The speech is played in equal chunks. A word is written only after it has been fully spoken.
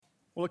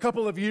Well, a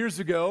couple of years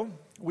ago,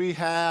 we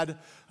had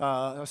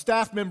a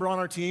staff member on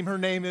our team. Her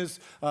name was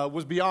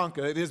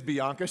Bianca. It is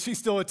Bianca. She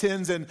still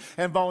attends and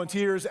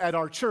volunteers at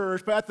our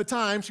church. But at the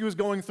time, she was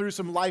going through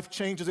some life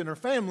changes in her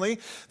family.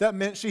 That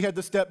meant she had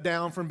to step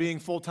down from being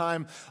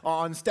full-time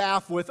on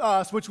staff with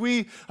us, which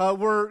we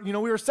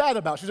were sad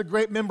about. She's a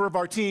great member of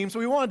our team. So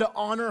we wanted to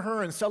honor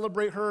her and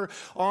celebrate her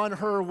on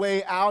her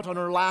way out on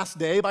her last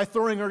day by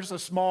throwing her just a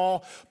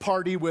small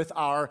party with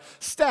our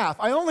staff.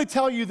 I only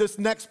tell you this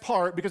next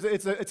part because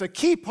it's a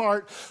key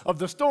part of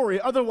the story.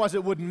 Otherwise,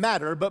 it wouldn't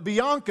matter. But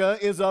Bianca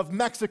is of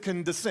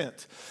Mexican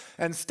descent.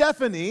 And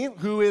Stephanie,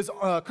 who is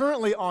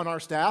currently on our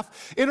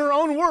staff, in her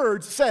own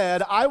words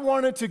said, I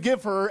wanted to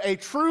give her a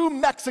true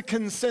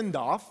Mexican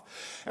send-off.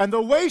 And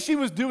the way she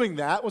was doing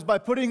that was by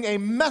putting a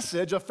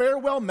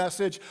farewell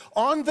message,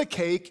 on the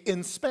cake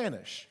in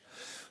Spanish.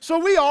 So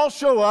we all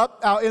show up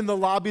out in the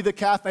lobby, the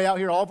cafe out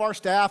here, all of our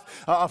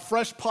staff. A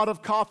fresh pot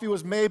of coffee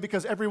was made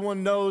because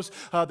everyone knows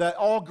that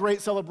all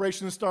great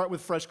celebrations start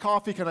with fresh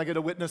coffee. Can I get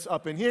a witness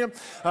up in here?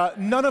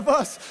 None of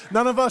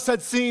us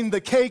had seen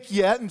the cake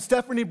yet, and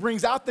Stephanie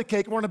brings out the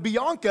cake and wanted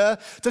Bianca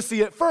to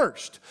see it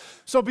first.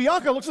 So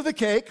Bianca looks at the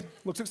cake,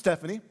 looks at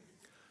Stephanie,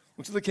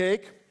 looks at the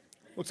cake,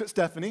 looks at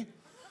Stephanie,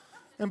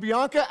 and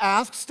Bianca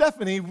asks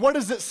Stephanie, what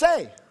does it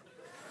say?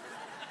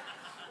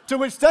 To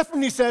which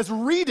Stephanie says,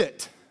 read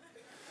it.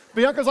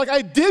 Bianca's like,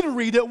 I did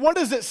read it. What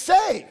does it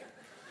say?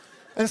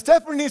 And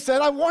Stephanie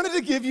said, I wanted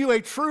to give you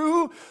a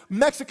true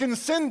Mexican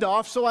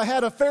send-off, so I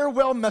had a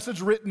farewell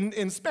message written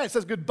in Spanish. It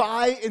says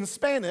goodbye in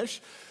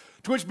Spanish,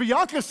 to which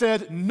Bianca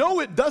said,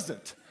 no, it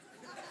doesn't.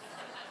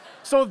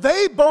 So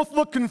they both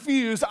look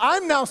confused.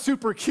 I'm now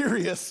super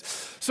curious.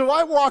 So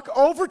I walk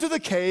over to the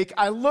cake,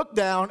 I look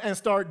down, and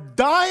start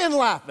dying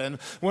laughing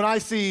when I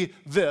see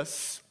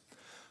this.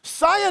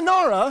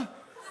 Sayonara,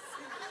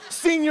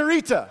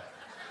 señorita.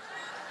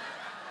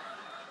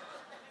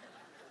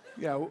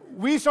 Yeah,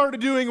 we started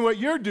doing what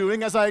you're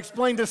doing, as I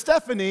explained to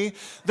Stephanie,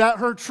 that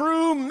her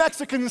true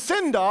Mexican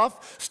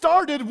send-off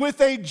started with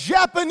a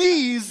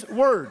Japanese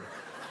word.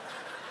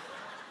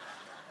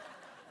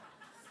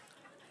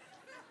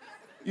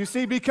 You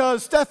see,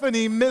 because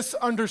Stephanie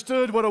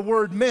misunderstood what a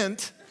word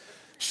meant,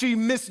 she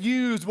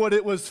misused what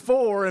it was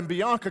for, and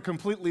Bianca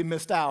completely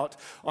missed out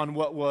on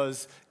what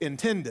was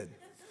intended.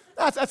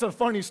 That's a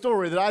funny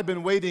story that I've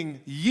been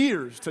waiting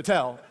years to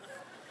tell,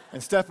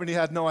 and Stephanie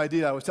had no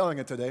idea I was telling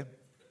it today.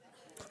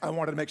 I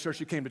wanted to make sure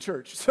she came to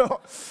church.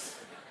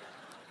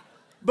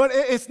 But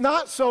it's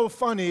not so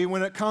funny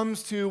when it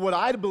comes to what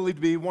I believe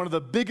to be one of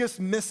the biggest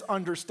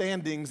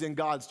misunderstandings in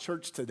God's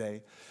church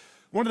today.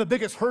 One of the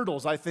biggest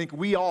hurdles I think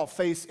we all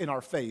face in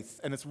our faith,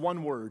 and it's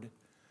one word: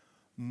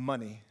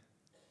 money.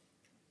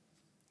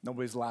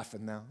 Nobody's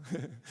laughing now.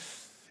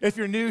 If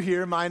you're new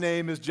here, my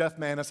name is Jeff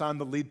Manis. I'm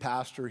the lead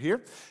pastor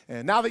here.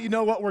 And now that you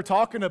know what we're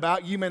talking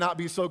about, you may not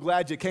be so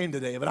glad you came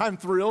today, but I'm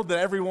thrilled that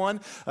everyone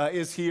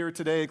is here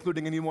today,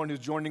 including anyone who's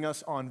joining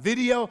us on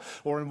video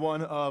or in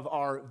one of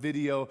our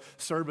video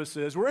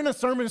services. We're in a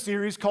sermon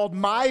series called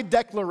My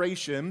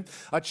Declaration,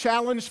 a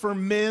challenge for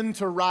men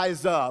to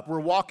rise up. We're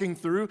walking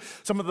through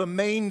some of the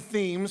main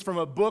themes from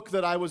a book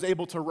that I was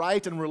able to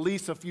write and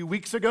release a few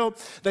weeks ago.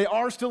 They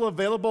are still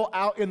available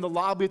out in the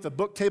lobby at the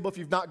book table. If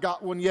you've not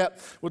got one yet,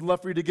 would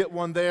love for you to get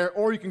one there,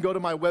 or you can go to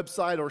my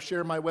website or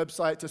share my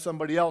website to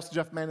somebody else,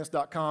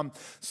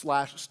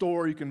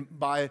 jeffmanis.com/store. You can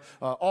buy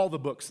all the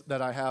books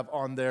that I have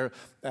on there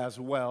as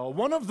well.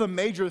 One of the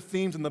major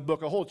themes in the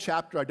book, a whole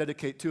chapter I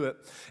dedicate to it,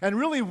 and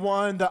really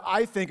one that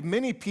I think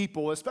many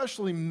people,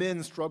 especially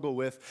men, struggle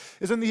with,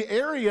 is in the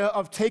area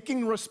of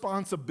taking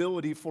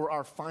responsibility for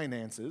our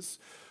finances,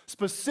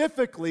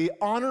 specifically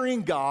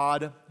honoring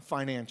God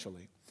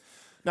financially.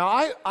 Now,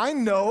 I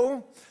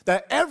know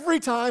that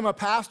every time a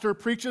pastor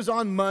preaches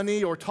on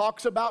money or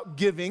talks about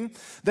giving,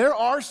 there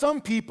are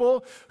some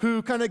people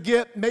who kind of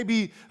get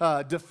maybe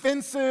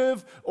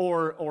defensive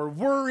or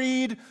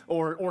worried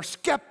or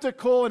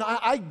skeptical, and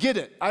I get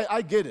it.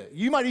 I get it.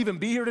 You might even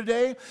be here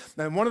today,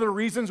 and one of the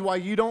reasons why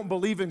you don't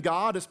believe in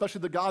God, especially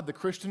the God the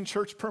Christian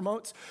church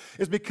promotes,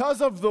 is because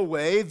of the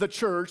way the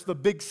church, the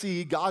big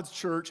C, God's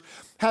church,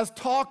 has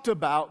talked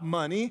about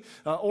money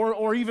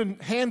or even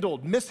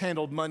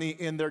mishandled money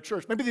in their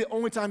church. Maybe the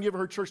only time you ever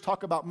heard church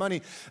talk about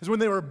money is when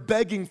they were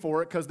begging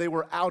for it because they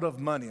were out of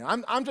money.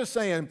 I'm just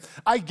saying,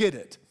 I get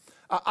it.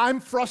 I'm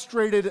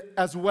frustrated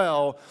as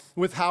well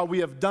with how we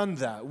have done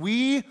that.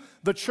 We,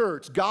 the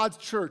church, God's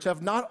church,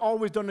 have not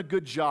always done a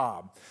good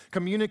job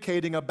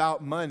communicating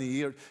about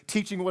money or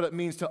teaching what it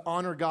means to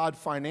honor God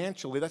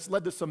financially. That's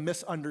led to some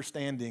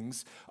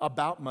misunderstandings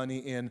about money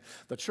in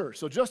the church.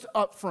 So just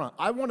up front,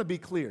 I want to be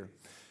clear.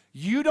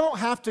 You don't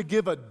have to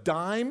give a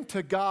dime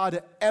to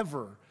God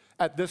ever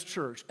at this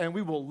church, and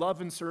we will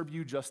love and serve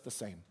you just the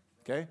same,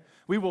 okay?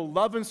 We will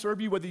love and serve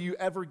you whether you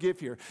ever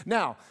give here.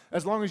 Now,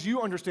 as long as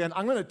you understand,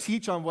 I'm going to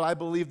teach on what I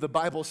believe the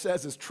Bible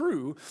says is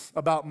true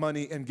about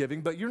money and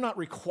giving, but you're not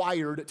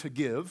required to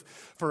give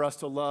for us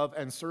to love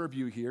and serve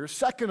you here.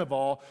 Second of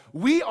all,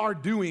 we are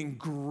doing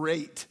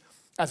great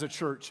as a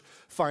church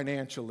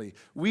financially.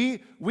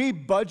 We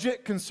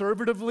budget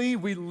conservatively,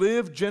 we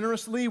live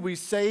generously, we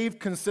save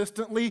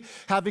consistently,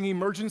 having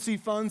emergency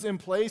funds in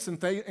place in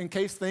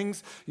case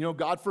things,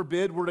 God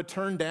forbid, were to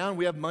turn down.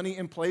 We have money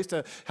in place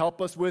to help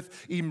us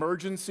with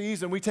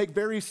emergencies, and we take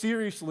very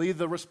seriously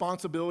the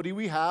responsibility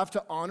we have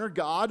to honor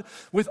God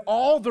with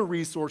all the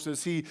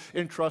resources He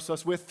entrusts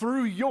us with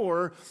through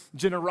your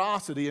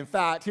generosity. In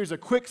fact, here's a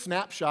quick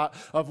snapshot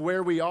of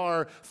where we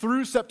are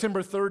through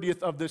September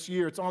 30th of this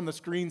year. It's on the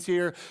screens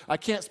here. I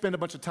can't spend a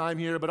bunch of time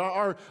here, but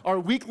our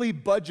weekly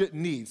budget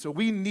needs. So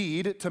we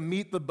need to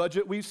meet the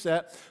budget we've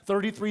set,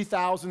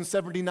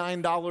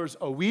 $33,079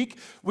 a week.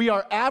 We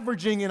are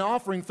averaging and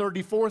offering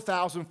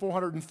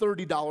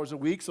 $34,430 a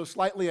week, so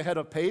slightly ahead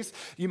of pace.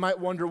 You might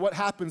wonder what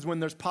happens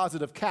when there's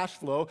positive cash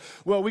flow.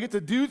 Well, we get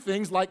to do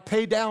things like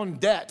pay down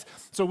debt.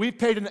 So we've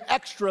paid an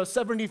extra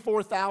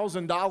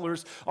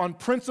 $74,000 on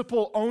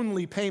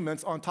principal-only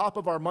payments on top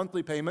of our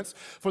monthly payments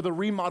for the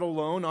remodel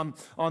loan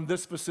on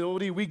this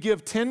facility. We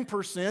give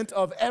 10%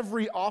 of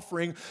every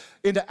offering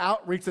into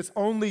outreach that's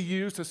only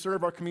used to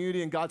serve our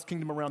community and God's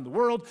kingdom around the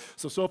world.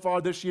 So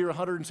far this year,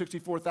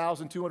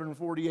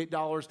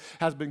 $164,248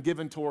 has been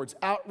given towards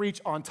outreach.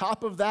 On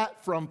top of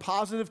that, from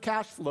positive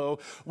cash flow,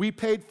 we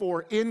paid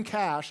for in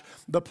cash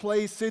the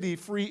Play City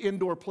free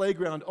indoor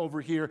playground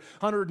over here,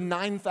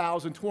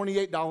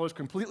 $109,028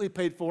 completely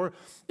paid for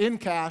in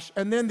cash.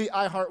 And then the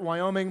iHeart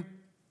Wyoming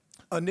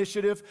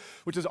initiative,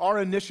 which is our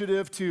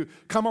initiative to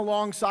come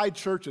alongside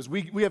churches.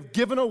 We have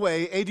given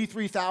away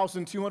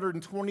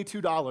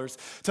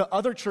 $83,222 to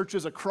other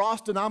churches across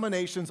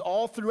denominations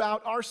all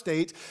throughout our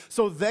state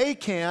so they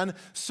can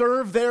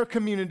serve their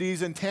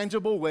communities in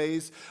tangible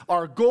ways.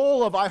 Our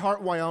goal of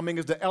iHeart Wyoming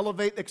is to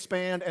elevate,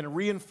 expand, and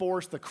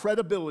reinforce the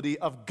credibility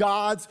of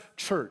God's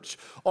church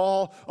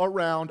all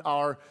around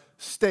our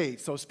state.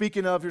 So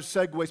speaking of your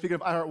segue, speaking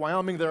of iHeart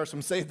Wyoming, there are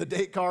some save the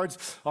date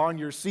cards on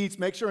your seats.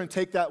 Make sure and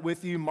take that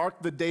with you.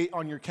 Mark the date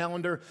on your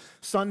calendar,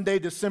 Sunday,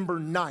 December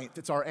 9th.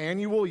 It's our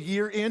annual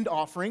year-end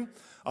offering,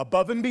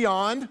 above and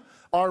beyond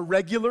our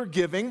regular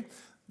giving,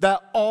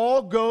 that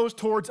all goes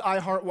towards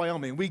iHeart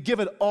Wyoming. We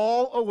give it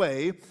all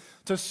away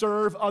to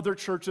serve other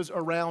churches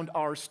around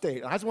our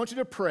state. I just want you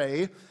to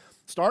pray.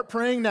 Start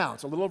praying now.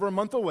 It's a little over a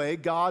month away.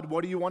 God,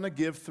 what do you want to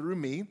give through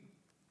me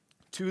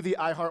to the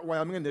iHeart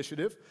Wyoming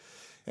initiative?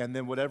 And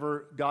then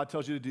whatever God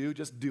tells you to do,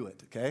 just do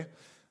it, okay?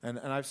 And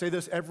I say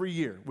this every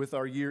year with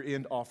our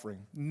year-end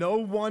offering. No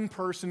one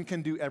person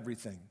can do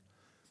everything,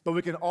 but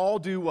we can all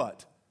do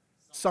what?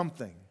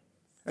 Something.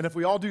 And if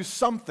we all do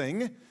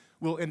something,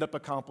 we'll end up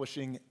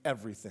accomplishing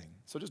everything.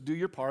 So just do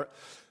your part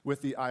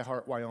with the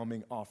iHeart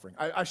Wyoming offering.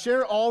 I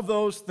share all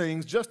those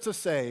things just to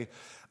say,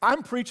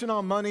 I'm preaching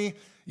on money.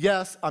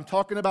 Yes, I'm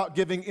talking about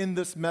giving in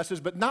this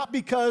message, but not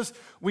because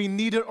we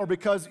need it or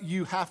because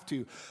you have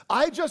to.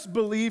 I just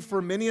believe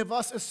for many of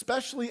us,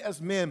 especially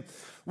as men,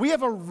 we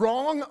have a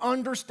wrong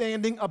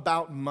understanding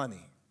about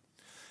money.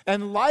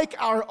 And like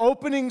our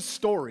opening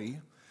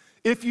story,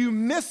 if you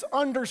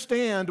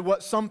misunderstand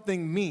what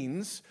something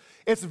means,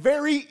 it's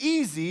very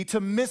easy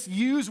to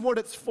misuse what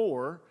it's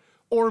for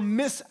or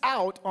miss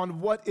out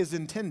on what is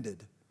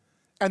intended.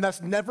 And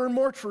that's never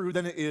more true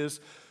than it is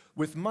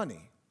with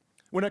money.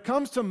 When it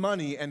comes to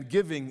money and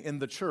giving in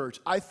the church,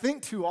 I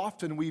think too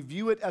often we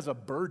view it as a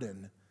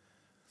burden.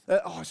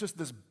 It's just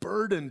this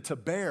burden to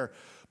bear.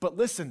 But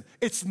listen,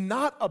 it's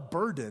not a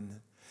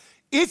burden.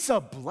 It's a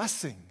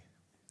blessing.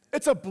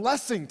 It's a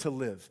blessing to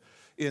live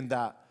in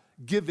that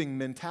giving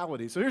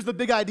mentality. So here's the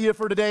big idea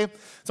for today.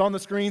 It's on the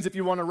screens if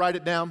you want to write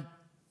it down.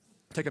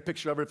 Take a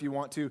picture of it if you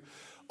want to.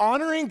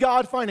 Honoring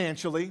God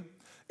financially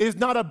is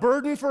not a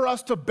burden for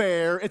us to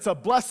bear. It's a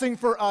blessing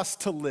for us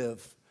to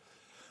live.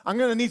 I'm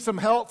going to need some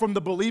help from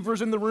the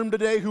believers in the room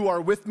today who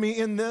are with me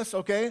in this,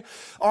 okay?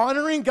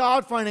 Honoring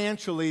God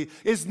financially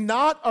is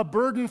not a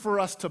burden for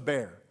us to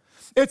bear.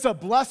 It's a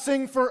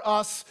blessing for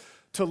us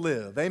to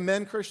live.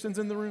 Amen, Christians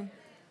in the room?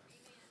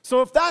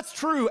 So if that's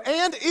true,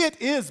 and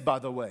it is, by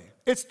the way,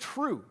 it's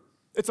true.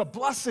 It's a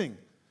blessing,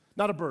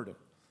 not a burden.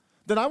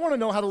 Then I want to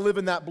know how to live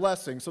in that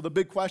blessing. So the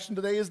big question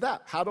today is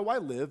that. How do I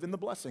live in the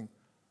blessing?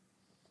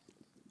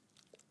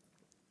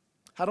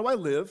 How do I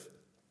live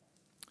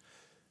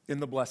in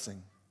the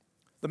blessing?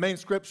 The main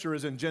scripture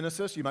is in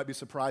Genesis. You might be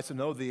surprised to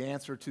know the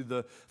answer to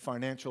the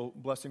financial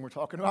blessing we're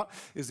talking about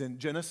is in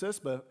Genesis,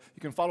 but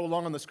you can follow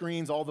along on the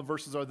screens. All the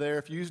verses are there.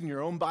 If you're using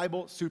your own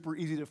Bible, super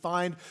easy to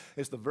find.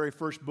 It's the very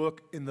first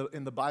book in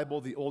the Bible,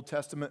 the Old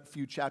Testament, a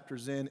few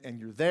chapters in, and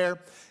you're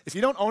there. If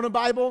you don't own a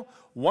Bible,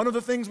 one of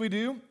the things we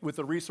do with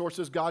the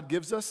resources God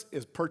gives us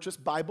is purchase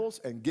Bibles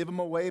and give them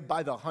away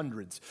by the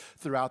hundreds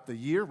throughout the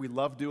year. We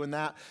love doing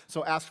that.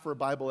 So ask for a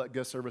Bible at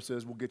Guest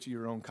Services. We'll get you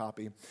your own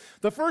copy.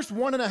 The first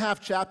 1.5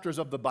 chapters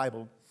of the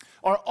Bible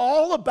are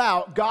all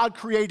about God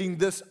creating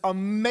this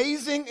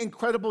amazing,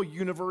 incredible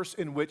universe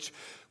in which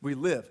we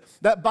live.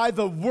 That by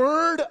the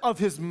word of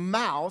his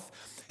mouth,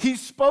 He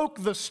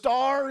spoke the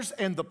stars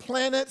and the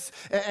planets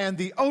and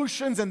the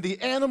oceans and the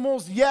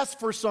animals. Yes,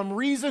 for some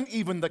reason,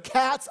 even the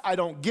cats. I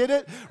don't get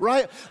it,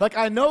 right? Like,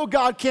 I know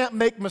God can't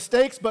make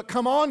mistakes, but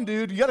come on,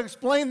 dude, you got to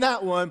explain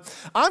that one.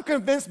 I'm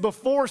convinced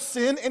before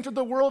sin entered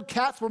the world,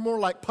 cats were more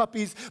like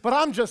puppies, but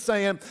I'm just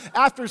saying,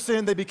 after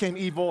sin, they became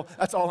evil.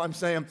 That's all I'm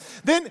saying.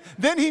 Then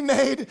he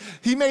made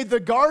the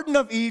Garden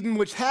of Eden,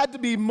 which had to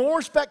be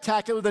more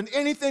spectacular than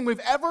anything we've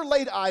ever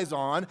laid eyes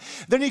on.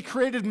 Then he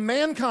created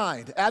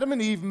mankind, Adam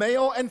and Eve,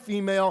 male and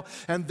female,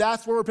 and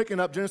that's where we're picking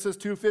up. Genesis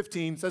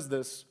 2:15 says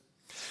this: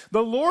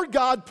 "The Lord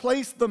God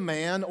placed the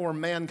man, or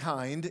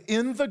mankind,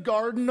 in the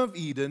Garden of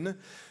Eden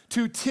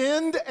to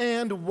tend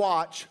and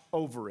watch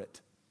over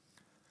it."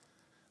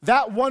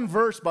 That one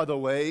verse, by the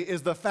way,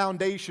 is the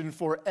foundation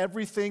for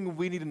everything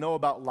we need to know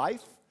about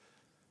life,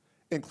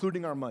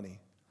 including our money.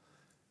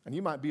 And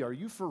you might be, are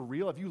you for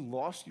real? Have you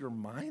lost your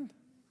mind?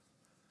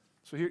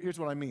 So here's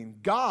what I mean.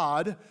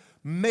 God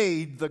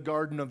made the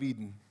Garden of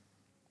Eden.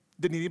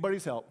 Didn't need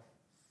anybody's help.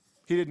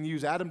 He didn't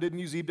use Adam, didn't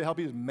use Eve to help.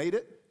 He just made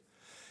it.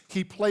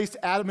 He placed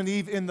Adam and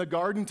Eve in the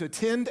garden to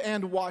tend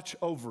and watch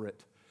over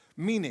it.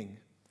 Meaning,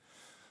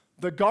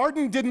 the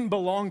garden didn't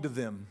belong to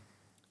them,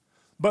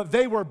 but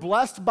they were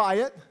blessed by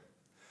it,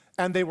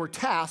 and they were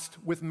tasked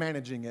with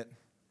managing it.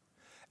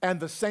 And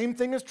the same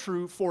thing is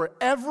true for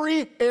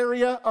every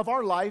area of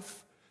our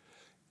life,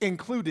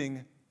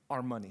 including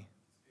our money.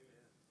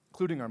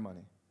 Including our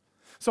money.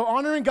 So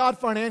honoring God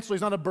financially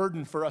is not a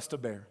burden for us to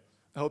bear.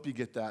 I hope you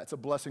get that. It's a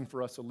blessing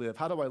for us to live.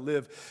 How do I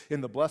live in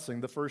the blessing?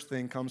 The first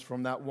thing comes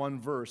from that one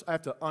verse. I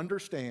have to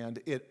understand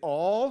it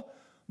all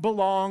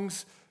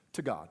belongs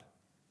to God.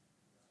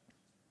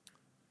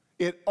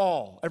 It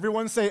all.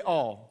 Everyone say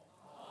all.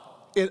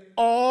 It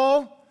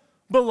all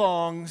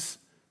belongs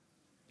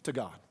to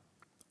God.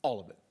 All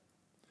of it.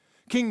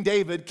 King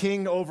David,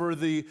 king over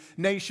the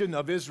nation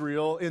of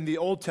Israel in the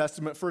Old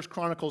Testament, 1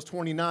 Chronicles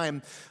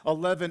 29,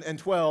 11 and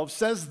 12,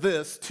 says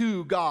this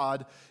to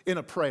God in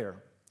a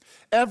prayer: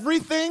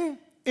 "Everything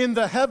in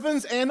the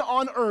heavens and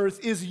on earth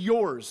is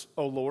yours,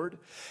 O Lord,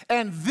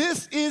 and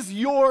this is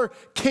your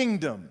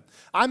kingdom."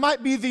 I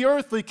might be the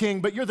earthly king,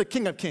 but you're the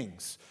King of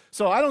Kings.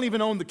 So I don't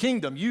even own the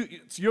kingdom.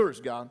 It's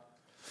yours, God.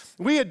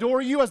 "We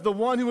adore you as the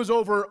one who is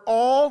over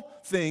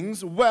all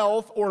things.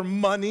 Wealth or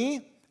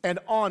money and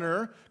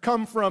honor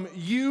come from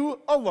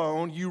you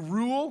alone. You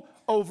rule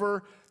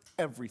over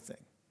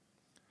everything."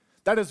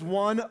 That is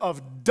one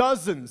of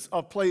dozens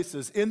of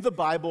places in the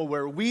Bible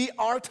where we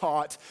are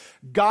taught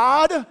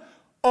God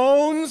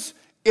owns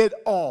it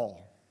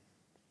all.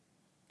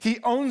 He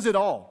owns it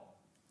all.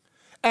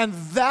 And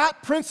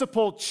that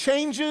principle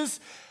changes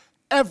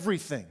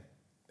everything.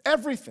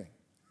 Everything.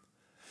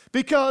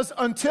 Because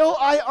until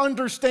I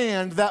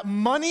understand that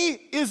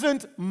money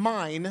isn't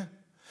mine,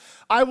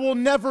 I will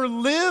never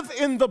live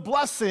in the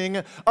blessing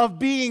of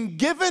being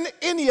given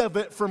any of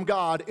it from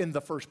God in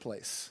the first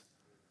place.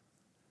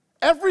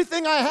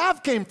 Everything I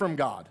have came from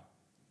God.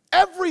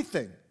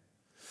 Everything.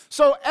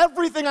 So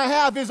everything I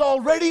have is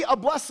already a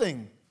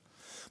blessing.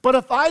 But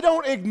if I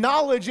don't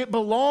acknowledge it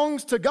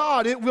belongs to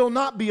God, it will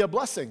not be a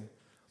blessing.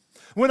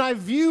 When I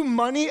view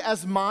money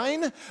as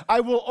mine, I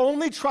will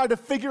only try to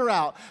figure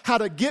out how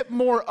to get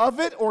more of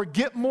it or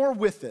get more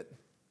with it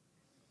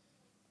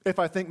if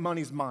I think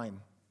money's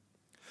mine.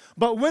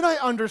 But when I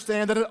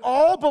understand that it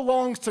all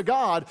belongs to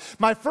God,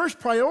 my first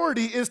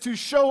priority is to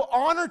show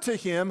honor to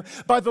Him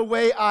by the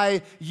way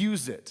I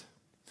use it.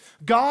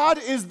 God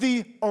is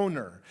the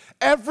owner.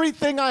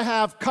 Everything I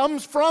have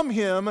comes from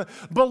Him,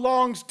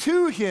 belongs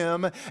to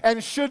Him,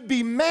 and should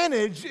be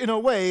managed in a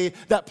way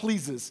that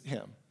pleases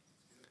Him.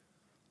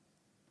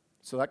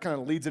 So that kind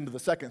of leads into the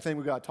second thing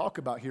we've got to talk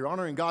about here.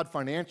 Honoring God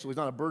financially is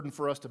not a burden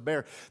for us to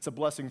bear. It's a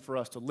blessing for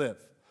us to live.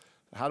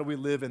 How do we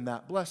live in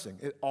that blessing?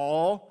 It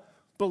all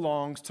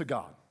belongs to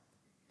God.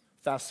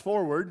 Fast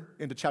forward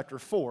into chapter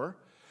 4.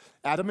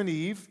 Adam and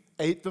Eve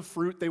ate the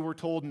fruit they were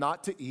told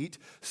not to eat.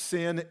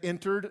 Sin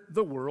entered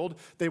the world.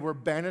 They were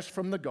banished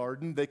from the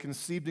garden. They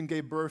conceived and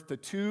gave birth to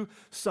two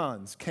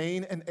sons,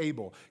 Cain and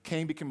Abel.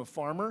 Cain became a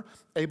farmer.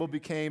 Abel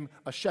became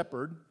a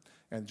shepherd.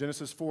 And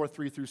Genesis 4,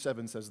 3 through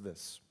 7 says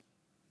this: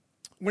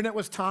 "When it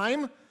was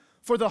time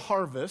for the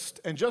harvest,"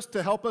 and just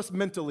to help us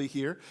mentally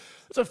here,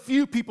 there's a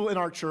few people in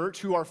our church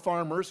who are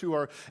farmers, who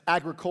are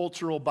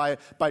agricultural by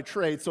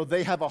trade, so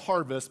they have a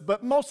harvest,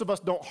 but most of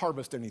us don't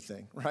harvest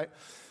anything, right?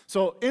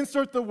 So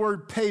insert the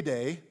word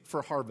payday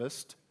for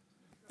harvest,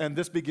 and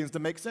this begins to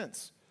make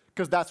sense,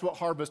 because that's what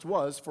harvest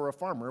was for a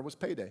farmer, was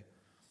payday.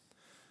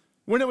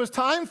 When it was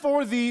time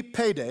for the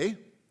payday,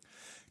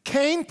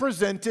 Cain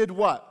presented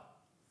what?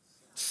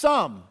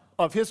 Some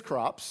of his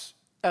crops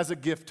as a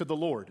gift to the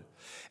Lord.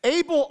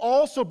 Abel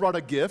also brought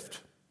a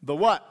gift, the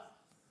what?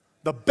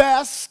 The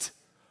best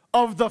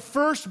of the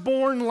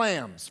firstborn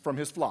lambs from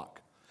his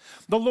flock.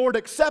 The Lord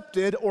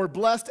accepted or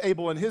blessed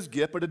Abel in his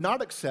gift, but did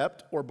not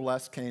accept or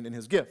bless Cain in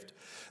his gift.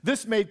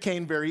 This made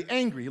Cain very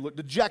angry. He looked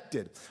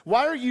dejected.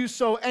 "Why are you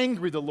so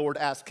angry?" the Lord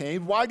asked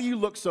Cain. "Why do you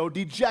look so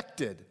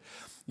dejected?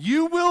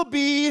 You will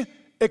be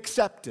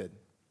accepted."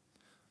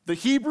 The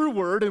Hebrew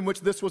word in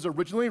which this was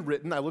originally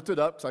written, I looked it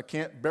up, so I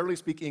can't barely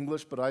speak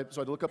English, so I had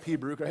to look up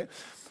Hebrew, okay?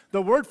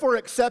 The word for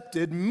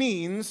accepted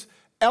means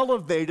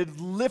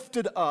elevated,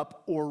 lifted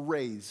up, or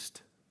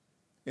raised.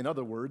 In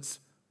other words,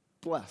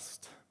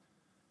 blessed.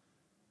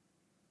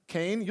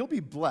 Cain, you'll be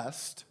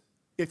blessed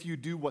if you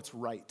do what's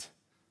right.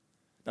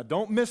 Now,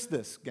 don't miss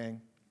this,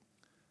 gang.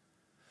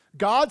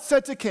 God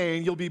said to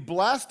Cain, you'll be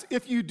blessed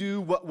if you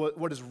do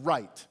what is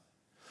right.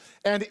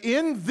 And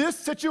in this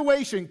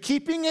situation,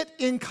 keeping it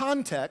in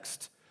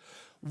context,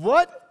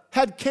 what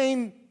did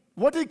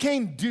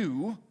Cain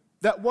do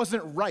that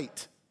wasn't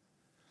right?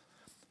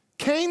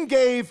 Cain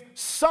gave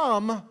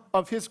some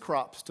of his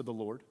crops to the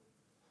Lord.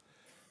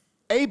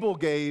 Abel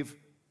gave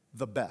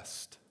the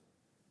best.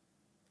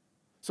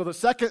 So the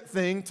second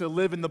thing to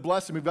live in the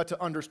blessing we've got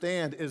to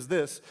understand is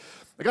this.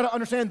 We've got to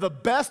understand the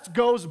best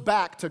goes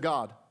back to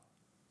God.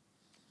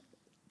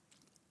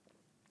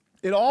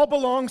 It all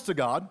belongs to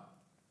God,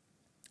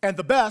 and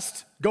the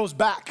best goes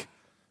back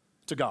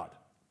to God.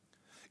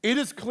 It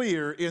is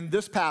clear in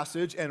this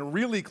passage, and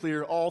really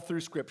clear all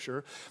through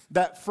Scripture,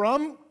 that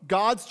from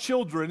God's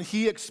children,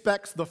 He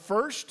expects the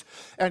first,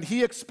 and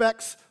He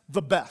expects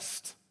the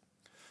best.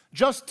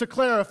 Just to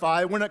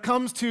clarify, when it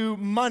comes to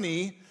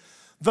money,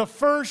 the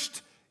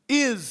first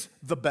is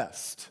the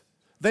best.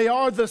 They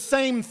are the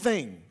same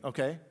thing,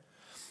 okay?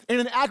 In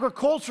an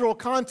agricultural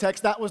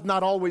context, that was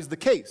not always the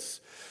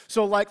case.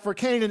 So like for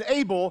Cain and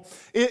Abel,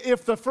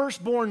 if the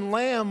firstborn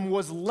lamb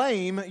was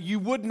lame, you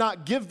would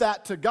not give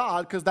that to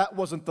God because that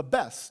wasn't the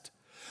best.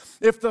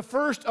 If the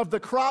first of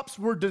the crops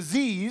were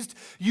diseased,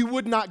 you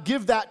would not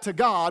give that to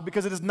God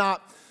because it is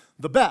not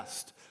the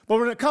best. But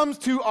when it comes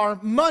to our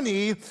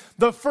money,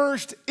 the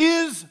first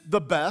is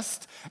the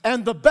best,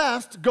 and the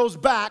best goes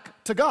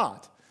back to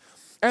God.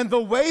 And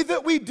the way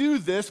that we do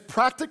this,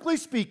 practically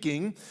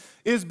speaking,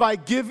 is by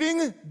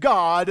giving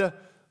God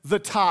the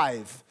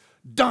tithe.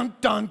 Dun,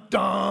 dun,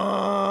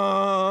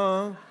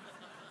 dun.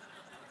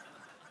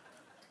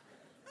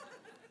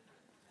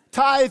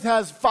 Tithe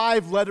has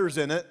 5 letters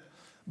in it,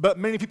 but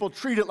many people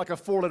treat it like a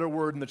 4-letter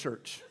word in the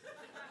church.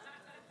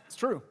 It's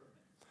true.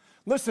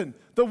 Listen,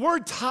 the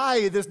word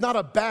tithe is not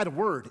a bad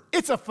word.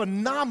 It's a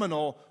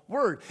phenomenal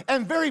word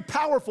and very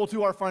powerful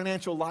to our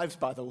financial lives,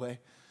 by the way.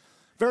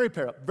 Very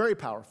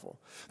powerful.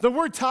 The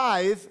word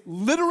tithe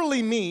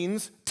literally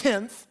means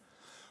tenth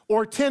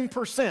or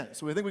 10%.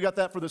 So I think we got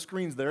that for the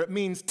screens there. It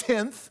means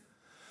tenth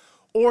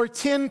or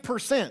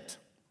 10%.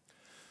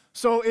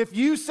 So if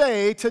you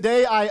say,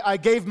 today I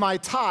gave my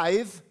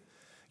tithe,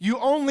 you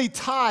only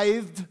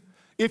tithed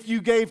if you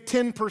gave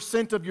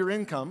 10% of your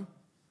income,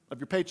 of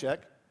your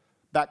paycheck,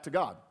 back to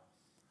God.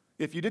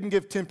 If you didn't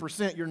give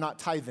 10%, you're not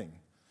tithing,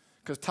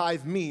 because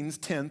tithe means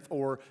tenth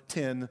or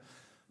 10%.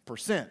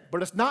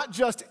 But it's not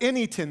just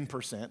any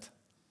 10%.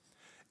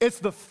 It's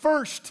the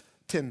first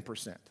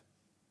 10%.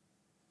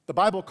 The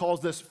Bible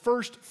calls this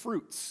first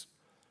fruits.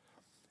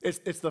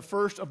 It's the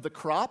first of the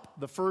crop,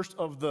 the first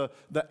of the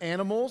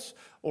animals,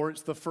 or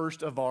it's the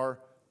first of our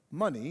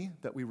money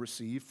that we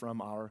receive from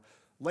our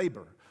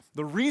labor.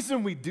 The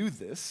reason we do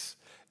this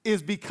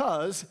is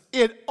because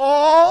it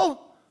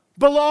all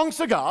belongs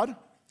to God,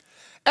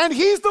 and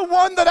He's the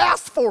one that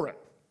asked for it.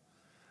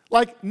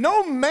 Like,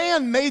 no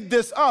man made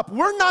this up.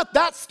 We're not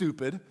that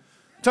stupid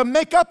to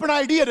make up an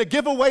idea to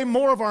give away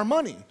more of our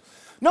money.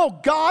 No,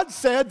 God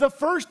said the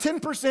first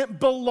 10%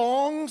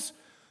 belongs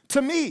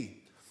to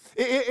me.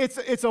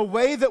 It's a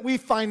way that we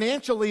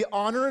financially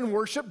honor and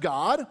worship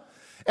God,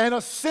 and a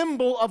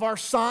symbol of our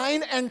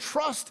sign and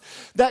trust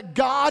that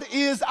God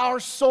is our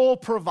sole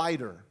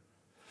provider.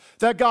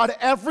 That God,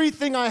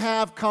 everything I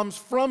have comes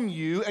from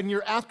you, and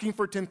you're asking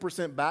for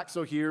 10% back,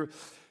 so here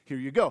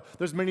you go.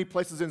 There's many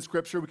places in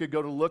Scripture we could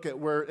go to look at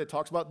where it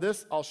talks about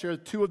this. I'll share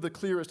 2 of the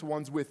clearest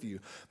ones with you.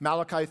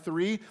 Malachi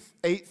 3,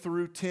 8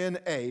 through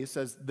 10a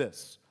says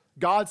this.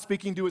 God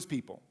speaking to His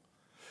people.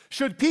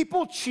 Should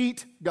people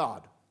cheat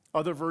God?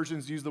 Other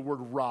versions use the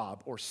word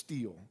rob or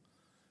steal.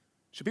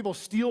 Should people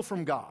steal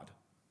from God?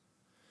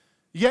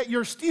 Yet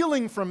you're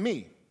stealing from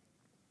me.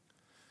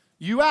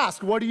 You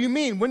ask, what do you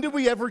mean? When did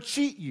we ever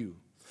cheat you?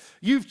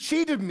 You've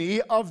cheated me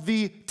of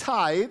the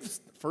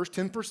tithes, first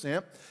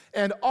 10%,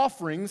 and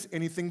offerings,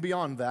 anything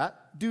beyond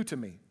that, due to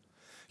me.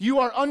 You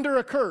are under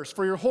a curse,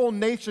 for your whole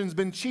nation's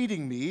been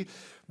cheating me.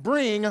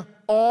 Bring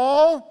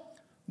all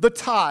the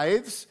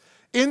tithes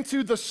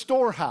into the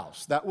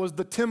storehouse. That was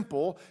the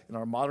temple. In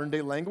our modern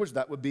day language,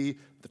 that would be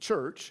the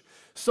church.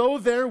 So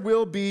there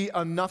will be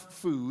enough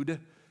food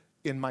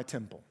in my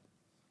temple.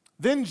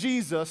 Then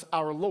Jesus,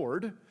 our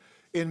Lord,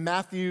 in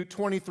Matthew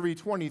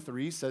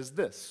 23:23 says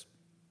this.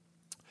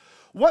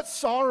 What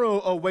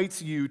sorrow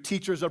awaits you,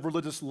 teachers of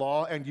religious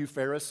law, and you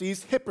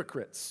Pharisees,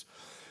 hypocrites!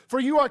 For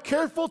you are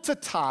careful to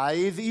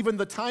tithe even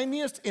the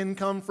tiniest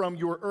income from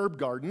your herb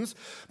gardens,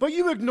 but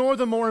you ignore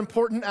the more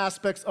important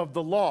aspects of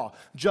the law,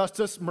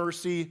 justice,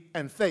 mercy,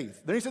 and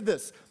faith. Then he said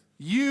this,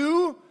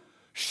 you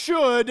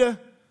should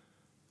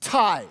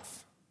tithe.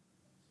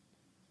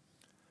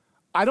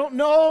 I don't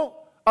know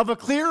of a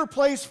clearer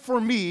place for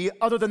me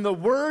other than the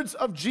words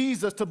of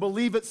Jesus to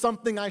believe it's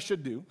something I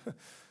should do.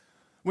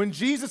 When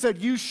Jesus said,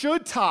 you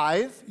should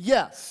tithe,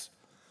 yes,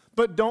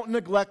 but don't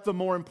neglect the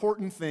more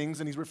important things,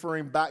 and he's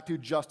referring back to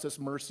justice,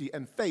 mercy,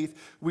 and faith.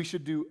 We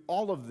should do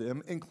all of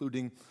them,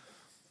 including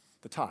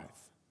the tithe.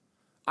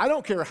 I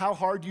don't care how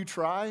hard you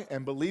try,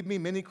 and believe me,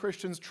 many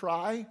Christians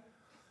try,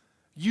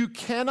 you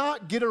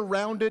cannot get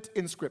around it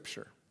in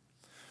Scripture.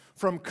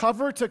 From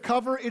cover to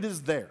cover, it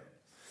is there.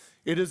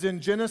 It is in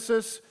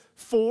Genesis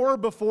 4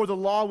 before the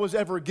law was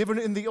ever given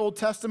in the Old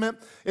Testament.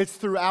 It's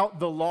throughout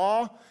the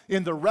law.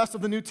 In the rest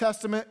of the New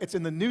Testament, it's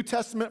in the New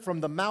Testament from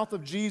the mouth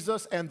of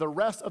Jesus, and the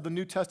rest of the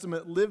New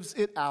Testament lives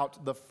it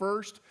out. The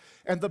first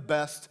and the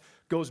best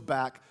goes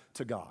back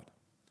to God.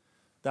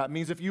 That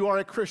means if you are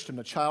a Christian,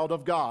 a child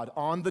of God,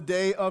 on the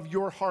day of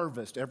your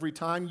harvest, every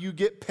time you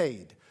get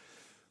paid,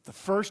 the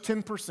first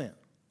 10%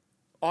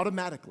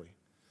 automatically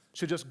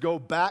should just go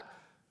back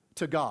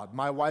to God.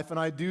 My wife and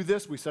I do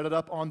this. We set it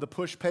up on the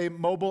PushPay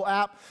mobile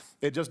app.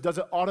 It just does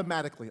it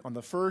automatically on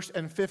the 1st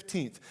and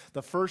 15th.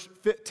 The first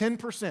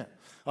 10%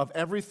 of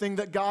everything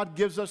that God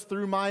gives us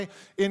through my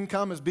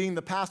income as being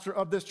the pastor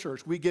of this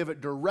church, we give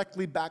it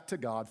directly back to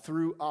God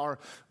through our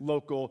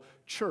local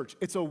church.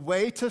 It's a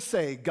way to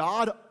say,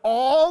 God,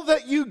 all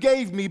that you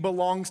gave me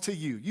belongs to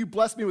you. You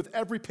blessed me with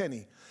every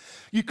penny.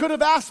 You could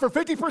have asked for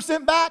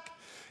 50% back.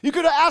 You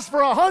could have asked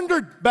for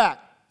 100 back,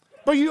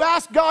 but you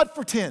asked God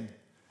for 10.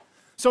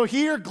 So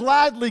here,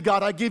 gladly,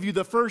 God, I give you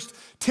the first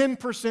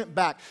 10%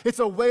 back. It's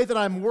a way that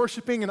I'm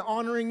worshiping and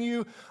honoring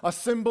you, a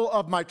symbol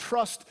of my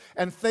trust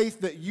and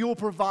faith that you'll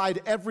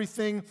provide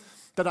everything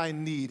that I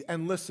need.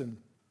 And listen,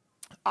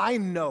 I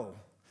know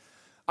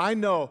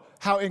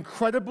how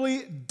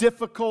incredibly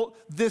difficult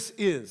this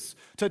is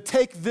to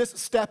take this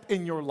step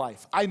in your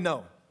life. I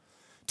know.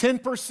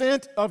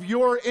 10% of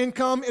your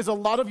income is a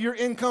lot of your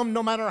income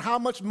no matter how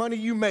much money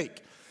you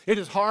make. It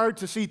is hard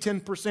to see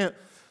 10%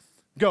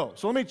 go.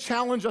 So let me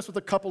challenge us with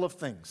a couple of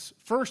things.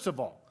 First of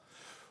all,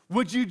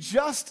 would you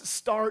just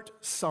start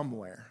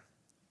somewhere?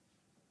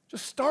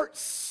 Just start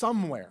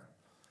somewhere.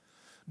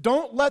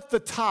 Don't let the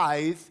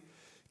tithe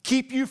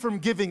keep you from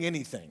giving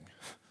anything,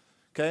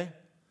 okay?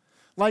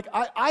 Like,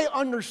 I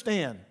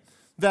understand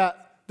that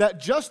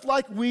just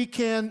like we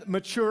can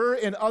mature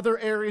in other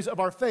areas of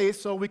our faith,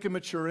 so we can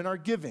mature in our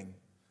giving,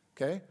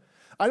 okay?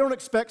 I don't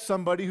expect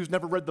somebody who's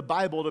never read the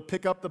Bible to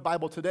pick up the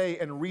Bible today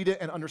and read it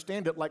and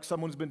understand it like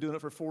someone who's been doing it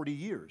for 40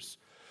 years.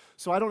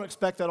 So I don't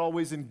expect that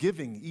always in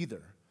giving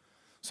either.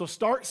 So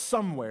start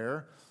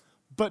somewhere,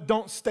 but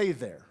don't stay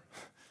there.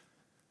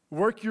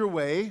 Work your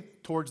way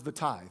towards the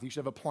tithe. You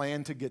should have a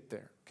plan to get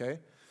there, okay?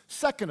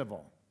 Second of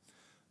all,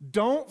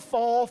 don't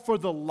fall for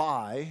the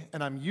lie,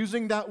 and I'm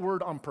using that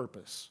word on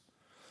purpose.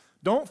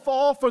 Don't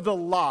fall for the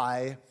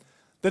lie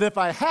that if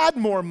I had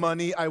more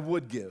money, I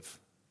would give.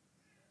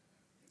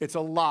 It's a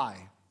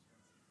lie.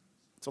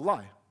 It's a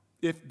lie.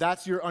 If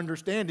that's your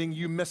understanding,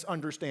 you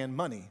misunderstand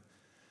money.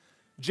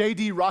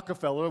 J.D.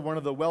 Rockefeller, one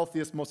of the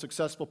wealthiest, most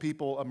successful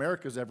people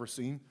America's ever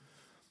seen,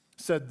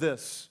 said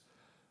this: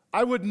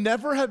 I would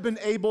never have been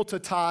able to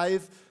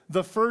tithe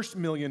the first $1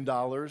 million.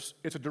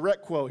 It's a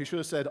direct quote. He should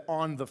have said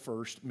on the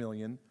first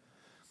million.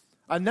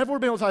 I never would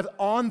have been able to tithe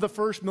on the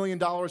first $1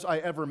 million I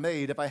ever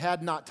made if I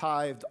had not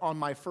tithed on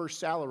my first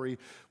salary,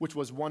 which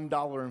was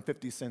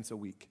 $1.50 a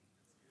week.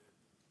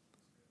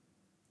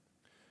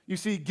 You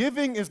see,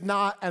 giving is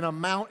not an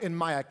amount in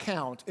my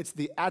account, it's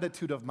the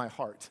attitude of my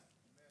heart.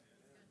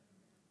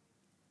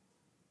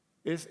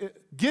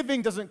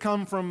 Giving doesn't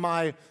come from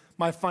my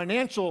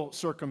financial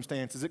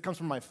circumstances, it comes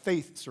from my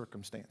faith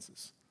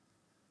circumstances.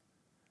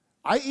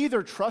 I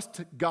either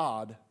trust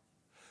God,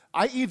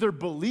 I either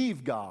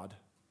believe God,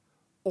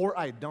 or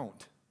I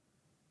don't.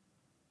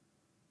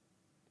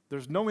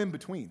 There's no in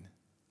between.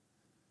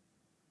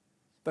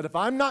 That if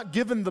I'm not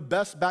giving the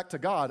best back to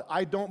God,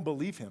 I don't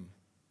believe Him.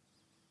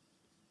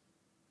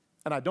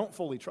 And I don't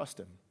fully trust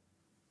Him.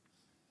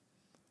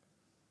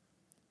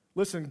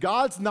 Listen,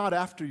 God's not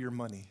after your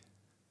money.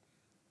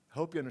 I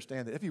hope you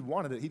understand that. If He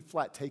wanted it, He'd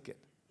flat take it.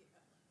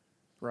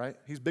 Right?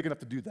 He's big enough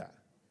to do that.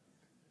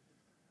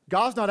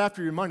 God's not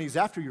after your money, He's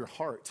after your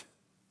heart.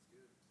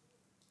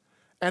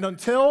 And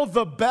until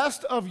the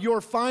best of your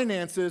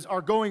finances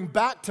are going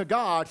back to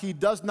God, He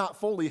does not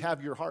fully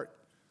have your heart.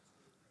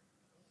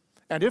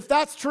 And if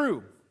that's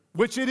true,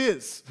 which it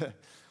is,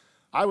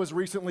 I was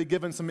recently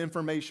given some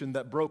information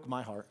that broke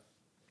my heart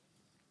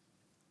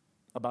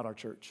about our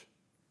church.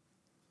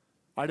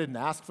 I didn't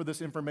ask for this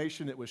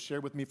information. It was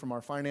shared with me from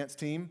our finance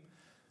team,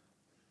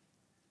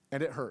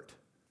 and it hurt.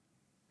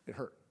 It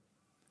hurt.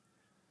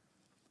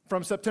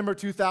 From September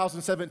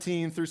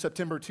 2017 through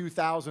September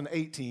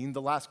 2018,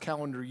 the last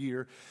calendar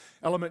year,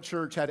 Element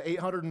Church had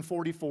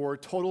 844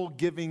 total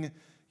giving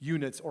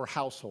units or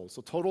households.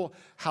 So total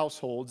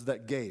households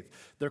that gave.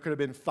 There could have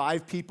been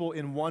 5 people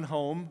in one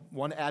home,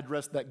 one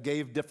address that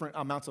gave different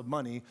amounts of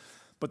money,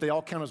 but they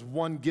all count as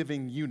one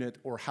giving unit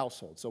or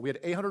household. So we had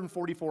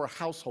 844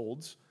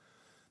 households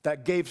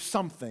that gave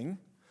something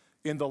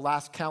in the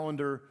last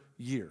calendar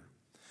year.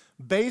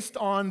 Based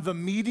on the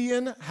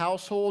median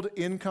household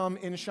income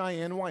in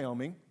Cheyenne,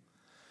 Wyoming,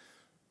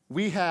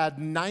 we had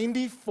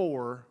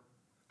 94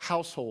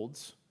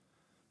 households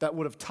that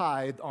would have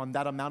tithed on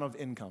that amount of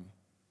income.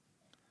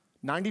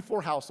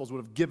 94 households would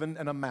have given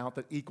an amount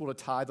that equaled a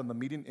tithe on the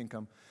median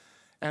income.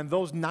 And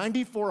those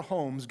 94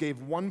 homes gave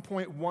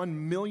 $1.1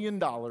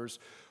 million,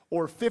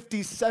 or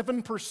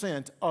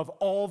 57% of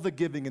all the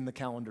giving in the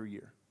calendar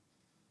year.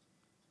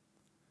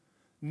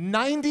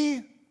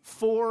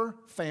 94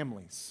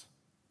 families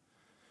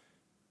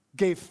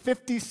gave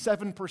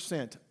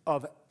 57%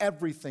 of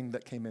everything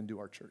that came into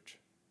our church.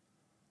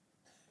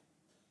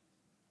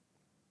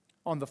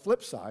 On the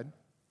flip side,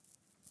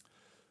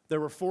 there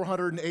were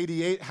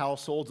 488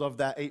 households of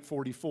that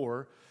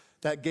 844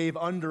 that gave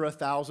under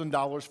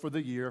 $1,000 for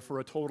the year, for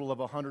a total of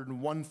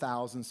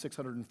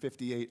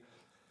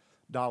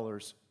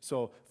 $101,658.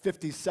 So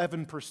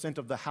 57%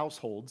 of the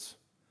households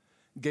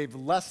gave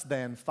less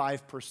than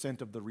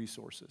 5% of the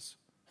resources.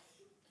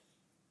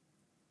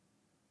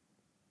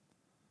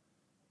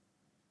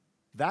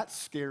 That's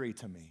scary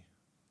to me.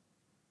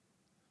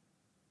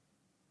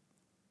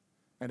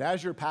 And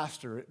as your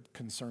pastor, it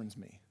concerns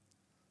me.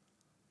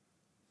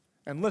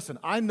 And listen,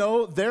 I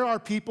know there are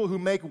people who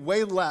make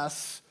way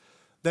less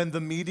than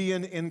the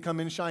median income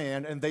in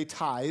Cheyenne, and they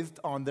tithed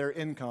on their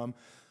income,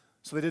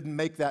 so they didn't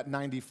make that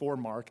 94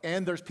 mark.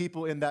 And there's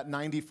people in that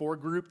 94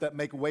 group that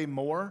make way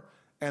more,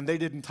 and they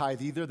didn't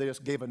tithe either. They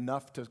just gave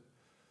enough to,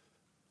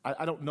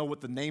 I don't know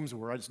what the names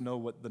were, I just know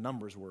what the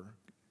numbers were.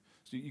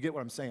 So you get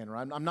what I'm saying,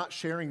 right? I'm not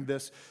sharing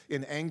this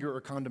in anger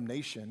or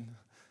condemnation.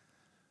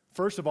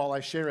 First of all,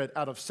 I share it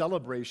out of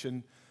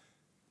celebration.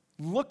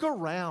 Look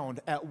around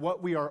at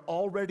what we are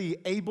already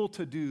able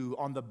to do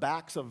on the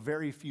backs of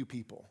very few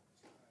people.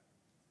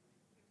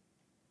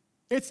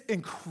 It's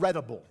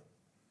incredible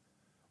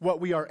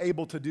what we are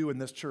able to do in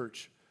this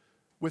church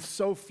with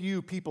so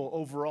few people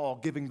overall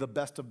giving the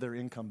best of their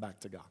income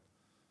back to God.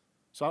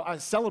 So I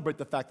celebrate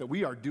the fact that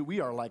we are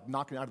like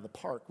knocking it out of the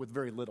park with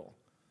very little,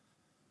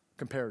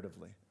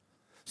 comparatively.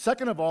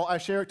 Second of all, I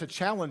share it to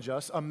challenge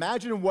us.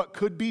 Imagine what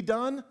could be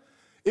done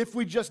if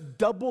we just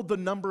doubled the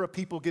number of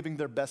people giving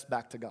their best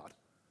back to God.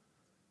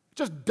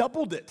 Just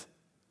doubled it.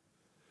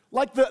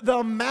 Like the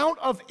amount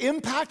of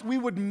impact we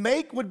would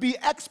make would be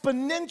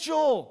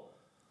exponential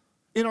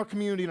in our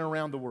community and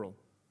around the world.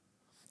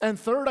 And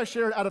third, I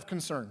share it out of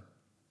concern.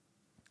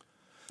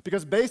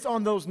 Because based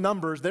on those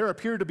numbers, there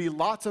appear to be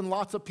lots and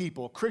lots of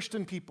people,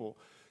 Christian people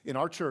in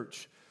our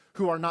church,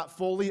 who are not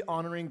fully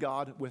honoring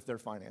God with their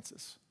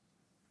finances.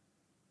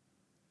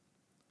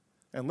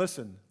 And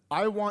listen,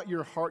 I want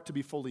your heart to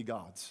be fully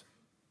God's.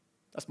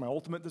 That's my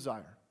ultimate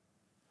desire.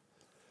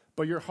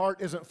 But your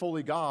heart isn't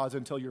fully God's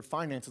until your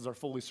finances are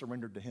fully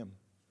surrendered to Him.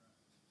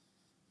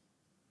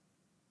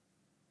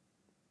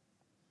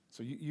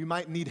 So you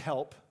might need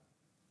help.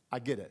 I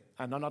get it.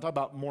 And I'm not talking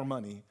about more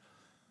money.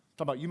 I'm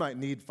talking about you might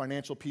need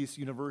Financial Peace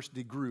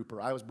University group,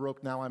 or I was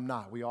broke, now I'm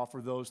not. We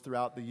offer those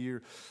throughout the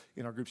year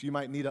in our groups. You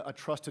might need a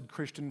trusted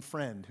Christian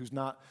friend who's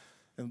not.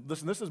 And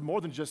listen, this is more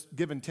than just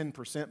giving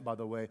 10%, by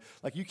the way.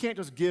 Like, you can't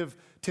just give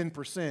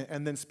 10%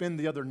 and then spend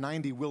the other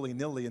 90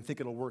 willy-nilly and think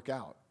it'll work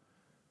out,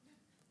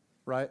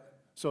 right?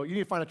 So you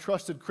need to find a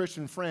trusted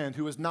Christian friend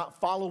who is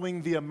not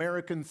following the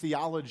American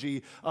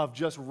theology of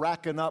just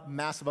racking up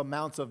massive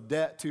amounts of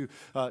debt to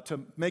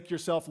make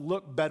yourself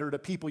look better to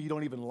people you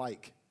don't even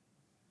like.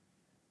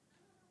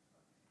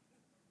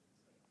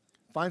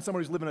 Find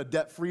someone who's living a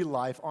debt-free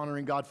life,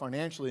 honoring God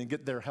financially, and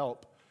get their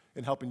help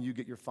in helping you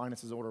get your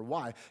finances in order.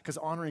 Why? Because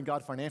honoring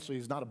God financially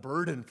is not a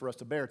burden for us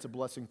to bear. It's a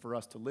blessing for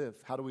us to live.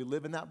 How do we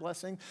live in that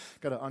blessing?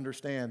 Got to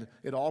understand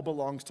it all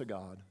belongs to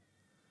God.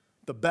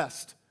 The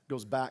best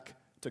goes back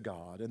to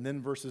God. And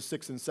then verses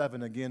 6 and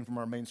 7, again from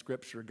our main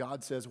scripture,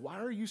 God says, why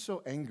are you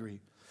so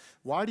angry?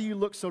 Why do you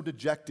look so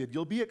dejected?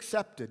 You'll be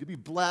accepted. You'll be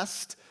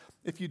blessed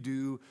if you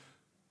do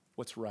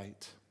what's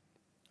right.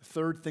 The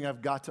third thing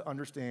I've got to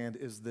understand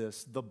is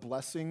this: the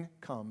blessing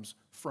comes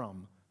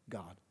from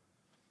God.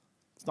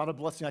 It's not a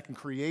blessing I can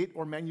create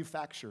or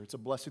manufacture. It's a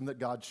blessing that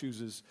God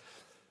chooses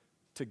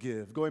to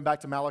give. Going back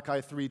to Malachi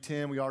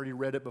 3:10, we already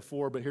read it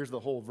before, but here's the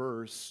whole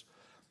verse.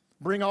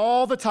 Bring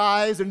all the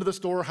tithes into the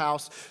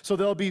storehouse, so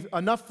there'll be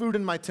enough food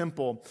in my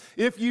temple.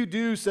 If you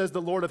do, says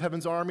the Lord of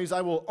heaven's armies, I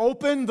will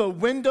open the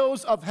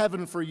windows of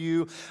heaven for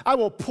you. I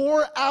will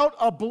pour out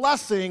a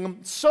blessing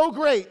so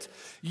great,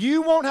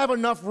 you won't have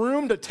enough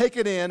room to take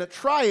it in.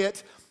 Try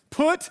it.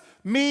 Put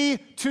me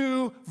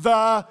to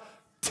the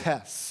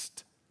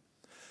test.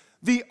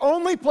 The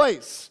only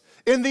place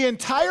in the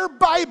entire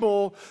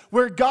Bible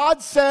where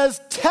God says,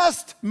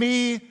 test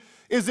me,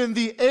 is in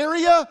the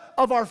area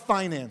of our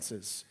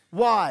finances.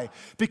 Why?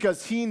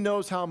 Because He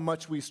knows how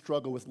much we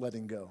struggle with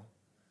letting go.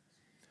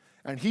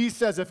 And He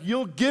says, if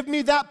you'll give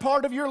me that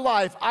part of your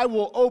life, I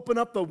will open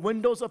up the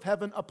windows of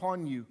heaven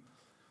upon you.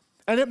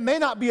 And it may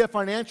not be a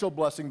financial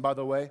blessing, by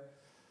the way.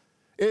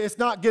 It's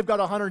not give God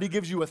 100, He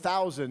gives you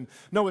 1,000.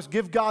 No, it's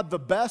give God the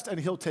best and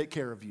He'll take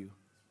care of you.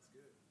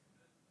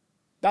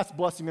 That's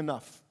blessing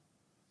enough.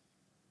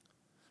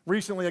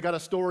 Recently, I got a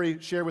story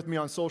shared with me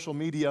on social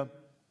media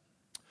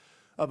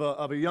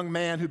of a young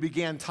man who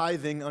began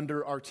tithing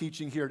under our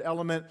teaching here at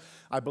Element.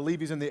 I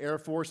believe he's in the Air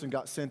Force and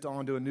got sent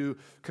on to a new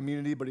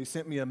community, but he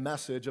sent me a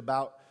message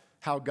about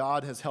how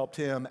God has helped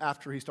him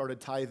after he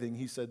started tithing.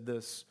 He said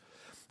this: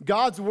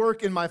 God's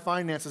work in my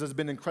finances has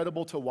been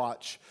incredible to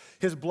watch.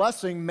 His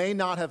blessing may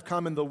not have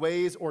come in the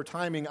ways or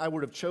timing I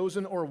would have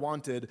chosen or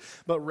wanted,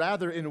 but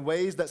rather in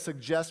ways that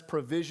suggest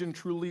provision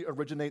truly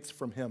originates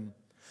from him.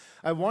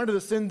 I wanted to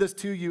send this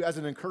to you as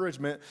an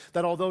encouragement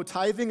that although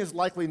tithing is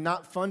likely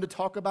not fun to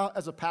talk about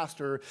as a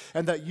pastor,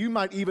 and that you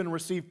might even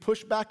receive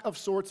pushback of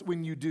sorts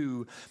when you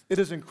do, it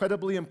is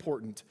incredibly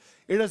important.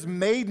 It has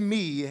made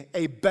me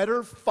a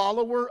better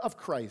follower of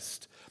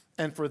Christ,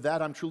 and for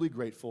that I'm truly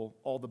grateful.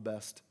 All the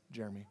best,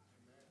 Jeremy.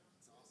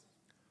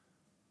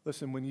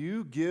 Listen, when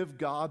you give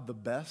God the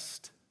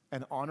best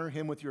and honor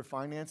him with your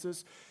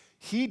finances,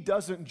 he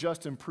doesn't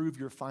just improve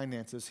your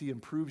finances, he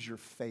improves your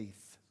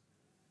faith.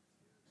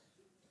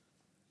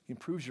 He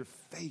improves your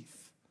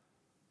faith.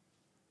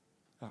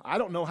 Now, I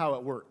don't know how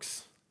it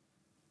works.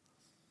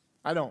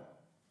 I don't.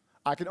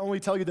 I can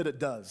only tell you that it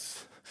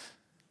does.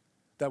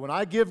 That when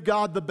I give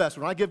God the best,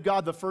 when I give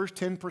God the first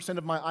 10%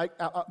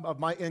 of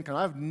my income,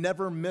 I've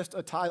never missed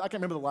a tithe. I can't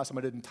remember the last time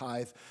I didn't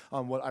tithe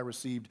on what I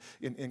received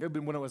in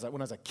income. When I was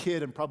a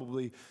kid and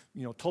probably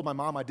told my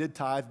mom I did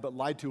tithe but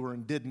lied to her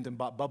and didn't and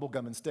bought bubble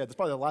gum instead. That's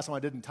probably the last time I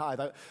didn't tithe.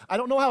 I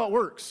don't know how it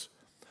works.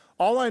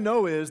 All I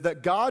know is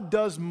that God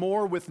does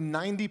more with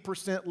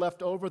 90%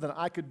 left over than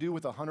I could do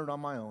with 100 on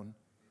my own.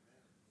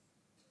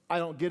 I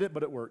don't get it,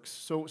 but it works.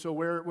 So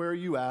where are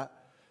you at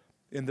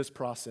in this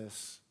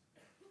process?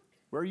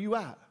 Where are you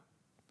at?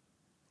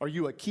 Are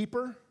you a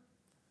keeper?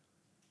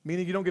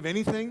 Meaning you don't give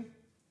anything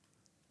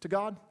to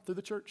God through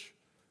the church?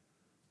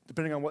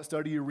 Depending on what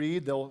study you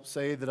read, they'll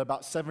say that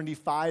about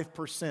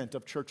 75%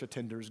 of church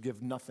attenders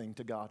give nothing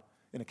to God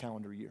in a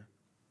calendar year.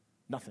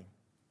 Nothing.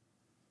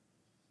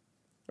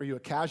 Are you a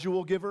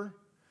casual giver?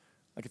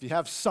 Like if you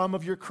have some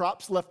of your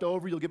crops left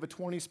over, you'll give a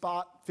 20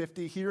 spot,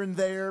 50 here and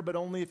there, but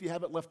only if you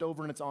have it left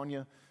over and it's on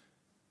you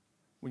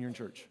when you're in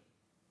church.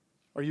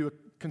 Are you a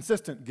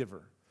consistent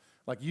giver?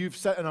 Like you've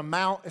set an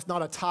amount, it's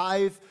not a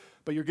tithe,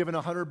 but you're giving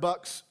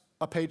 $100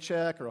 a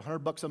paycheck or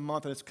 $100 a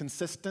month and it's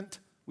consistent.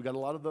 We got a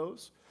lot of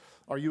those.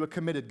 Are you a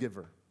committed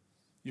giver?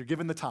 You're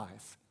giving the tithe.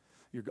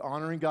 You're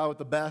honoring God with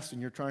the best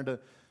and you're trying to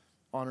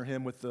honor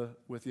him with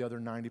the other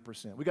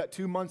 90%. We got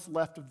 2 months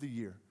left of the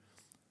year.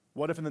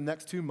 What if in the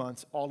next 2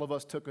 months, all of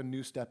us took a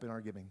new step in our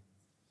giving?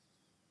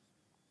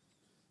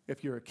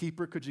 If you're a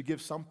keeper, could you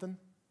give something?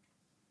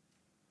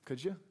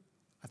 Could you?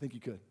 I think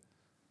you could.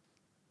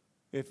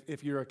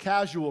 If you're a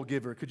casual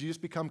giver, could you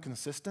just become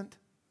consistent?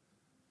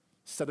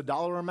 Set a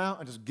dollar amount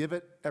and just give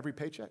it every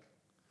paycheck?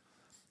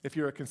 If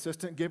you're a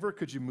consistent giver,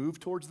 could you move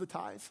towards the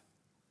tithe?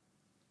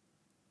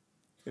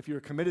 If you're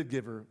a committed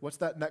giver, what's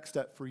that next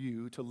step for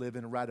you to live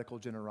in radical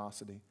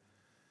generosity?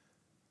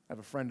 I have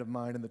a friend of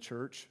mine in the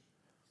church.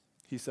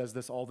 He says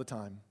this all the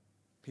time.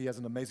 He has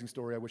an amazing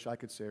story I wish I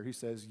could share. He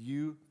says,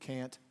 you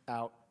can't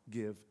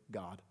outgive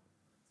God.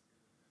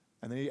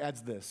 And then he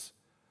adds this,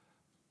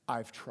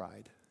 I've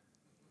tried.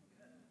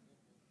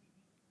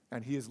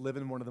 And he is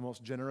living one of the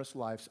most generous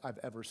lives I've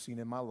ever seen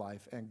in my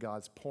life, and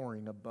God's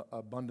pouring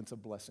abundance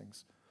of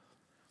blessings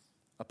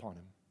upon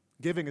him.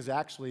 Giving is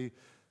actually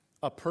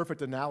a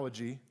perfect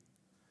analogy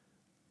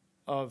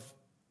of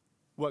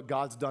what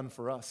God's done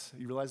for us.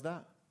 You realize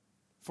that?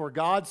 For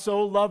God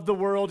so loved the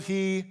world,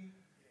 he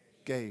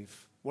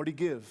gave. What did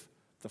he give?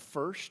 The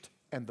first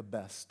and the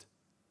best.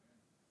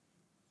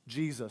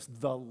 Jesus,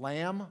 the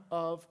Lamb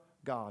of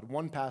God.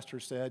 One pastor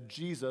said,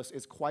 Jesus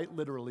is quite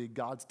literally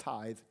God's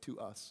tithe to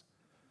us.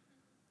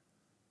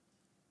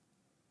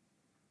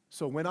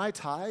 So when I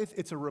tithe,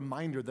 it's a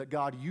reminder that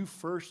God, you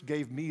first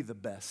gave me the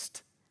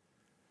best.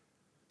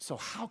 So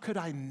how could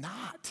I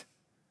not?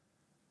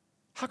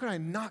 How could I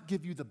not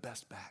give you the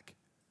best back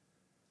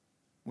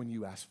when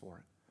you ask for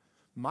it?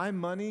 My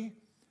money,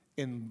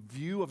 in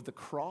view of the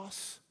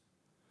cross,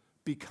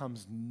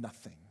 becomes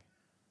nothing.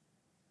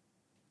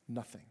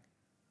 Nothing.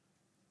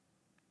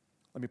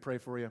 Let me pray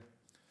for you,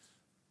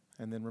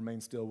 and then remain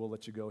still. We'll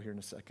let you go here in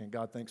a second.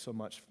 God, thanks so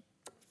much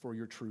for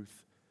your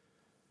truth.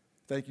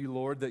 Thank you,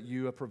 Lord, that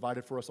you have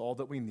provided for us all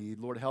that we need.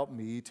 Lord, help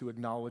me to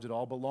acknowledge it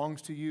all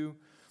belongs to you,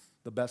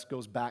 the best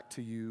goes back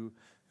to you,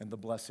 and the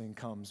blessing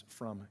comes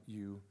from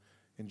you.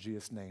 In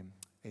Jesus' name,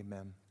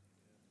 amen.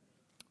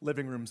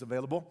 Living room's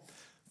available.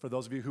 For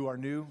those of you who are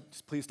new,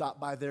 just please stop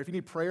by there. If you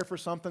need prayer for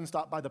something,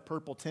 stop by the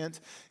purple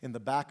tent in the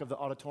back of the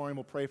auditorium.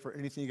 We'll pray for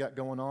anything you got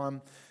going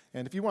on.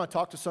 And if you want to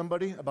talk to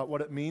somebody about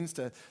what it means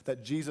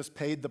that Jesus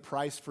paid the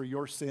price for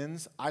your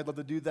sins, I'd love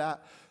to do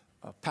that.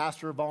 A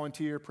pastor,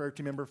 volunteer, prayer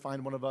team member,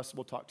 find one of us.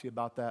 We'll talk to you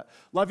about that.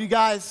 Love you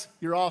guys.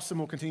 You're awesome.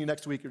 We'll continue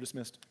next week. You're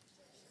dismissed.